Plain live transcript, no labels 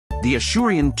The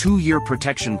Asurion 2-year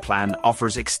protection plan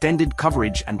offers extended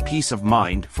coverage and peace of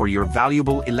mind for your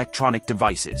valuable electronic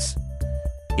devices.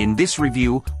 In this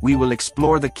review, we will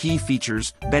explore the key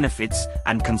features, benefits,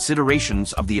 and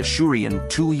considerations of the Asurion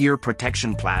 2-year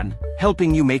protection plan,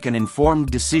 helping you make an informed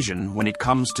decision when it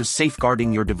comes to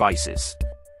safeguarding your devices.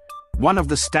 One of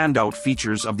the standout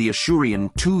features of the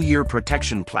Asurion 2-year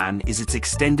protection plan is its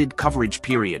extended coverage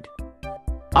period.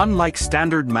 Unlike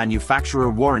standard manufacturer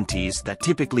warranties that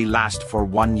typically last for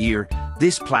 1 year,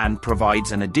 this plan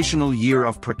provides an additional year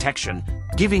of protection,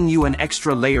 giving you an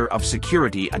extra layer of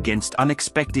security against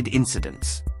unexpected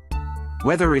incidents.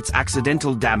 Whether it's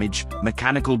accidental damage,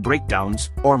 mechanical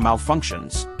breakdowns, or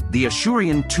malfunctions, the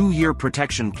Asurion 2-year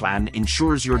protection plan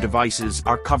ensures your devices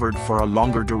are covered for a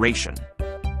longer duration.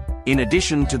 In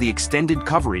addition to the extended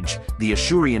coverage, the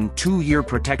Asurion 2-year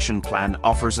protection plan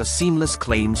offers a seamless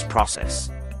claims process.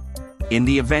 In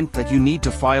the event that you need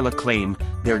to file a claim,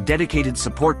 their dedicated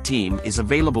support team is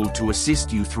available to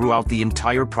assist you throughout the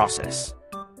entire process.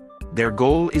 Their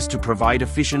goal is to provide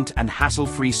efficient and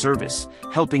hassle-free service,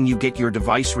 helping you get your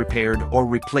device repaired or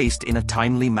replaced in a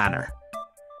timely manner.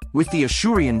 With the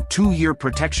Asurion 2-year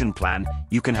protection plan,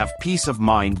 you can have peace of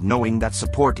mind knowing that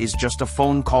support is just a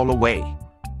phone call away.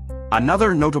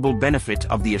 Another notable benefit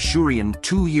of the Asurion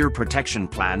 2-year protection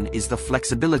plan is the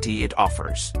flexibility it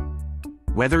offers.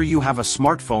 Whether you have a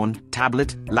smartphone,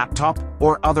 tablet, laptop,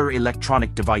 or other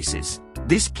electronic devices,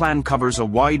 this plan covers a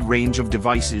wide range of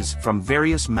devices from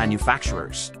various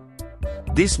manufacturers.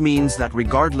 This means that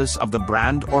regardless of the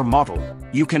brand or model,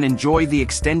 you can enjoy the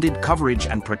extended coverage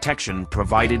and protection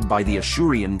provided by the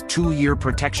Asurion 2-year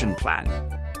protection plan.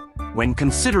 When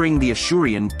considering the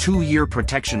Asurion 2-year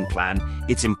protection plan,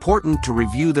 it's important to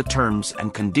review the terms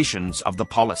and conditions of the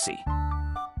policy.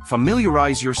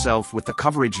 Familiarize yourself with the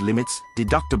coverage limits,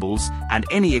 deductibles, and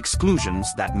any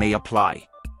exclusions that may apply.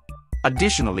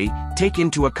 Additionally, take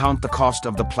into account the cost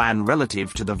of the plan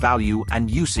relative to the value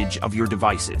and usage of your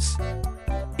devices.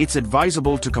 It's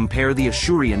advisable to compare the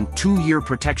Asurion 2-year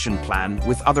protection plan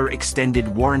with other extended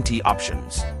warranty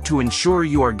options to ensure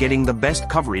you are getting the best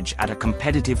coverage at a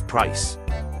competitive price.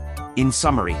 In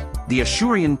summary, the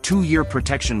Asurion 2-year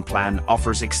protection plan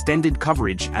offers extended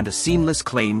coverage and a seamless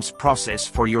claims process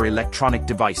for your electronic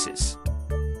devices.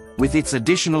 With its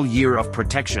additional year of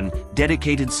protection,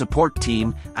 dedicated support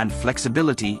team, and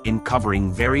flexibility in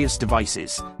covering various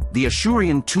devices, the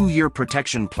Asurion 2-year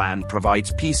protection plan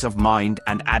provides peace of mind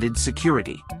and added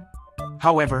security.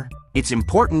 However, it's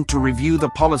important to review the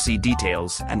policy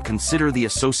details and consider the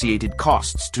associated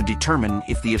costs to determine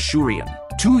if the Asurion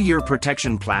 2-year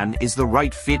protection plan is the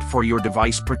right fit for your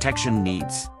device protection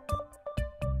needs.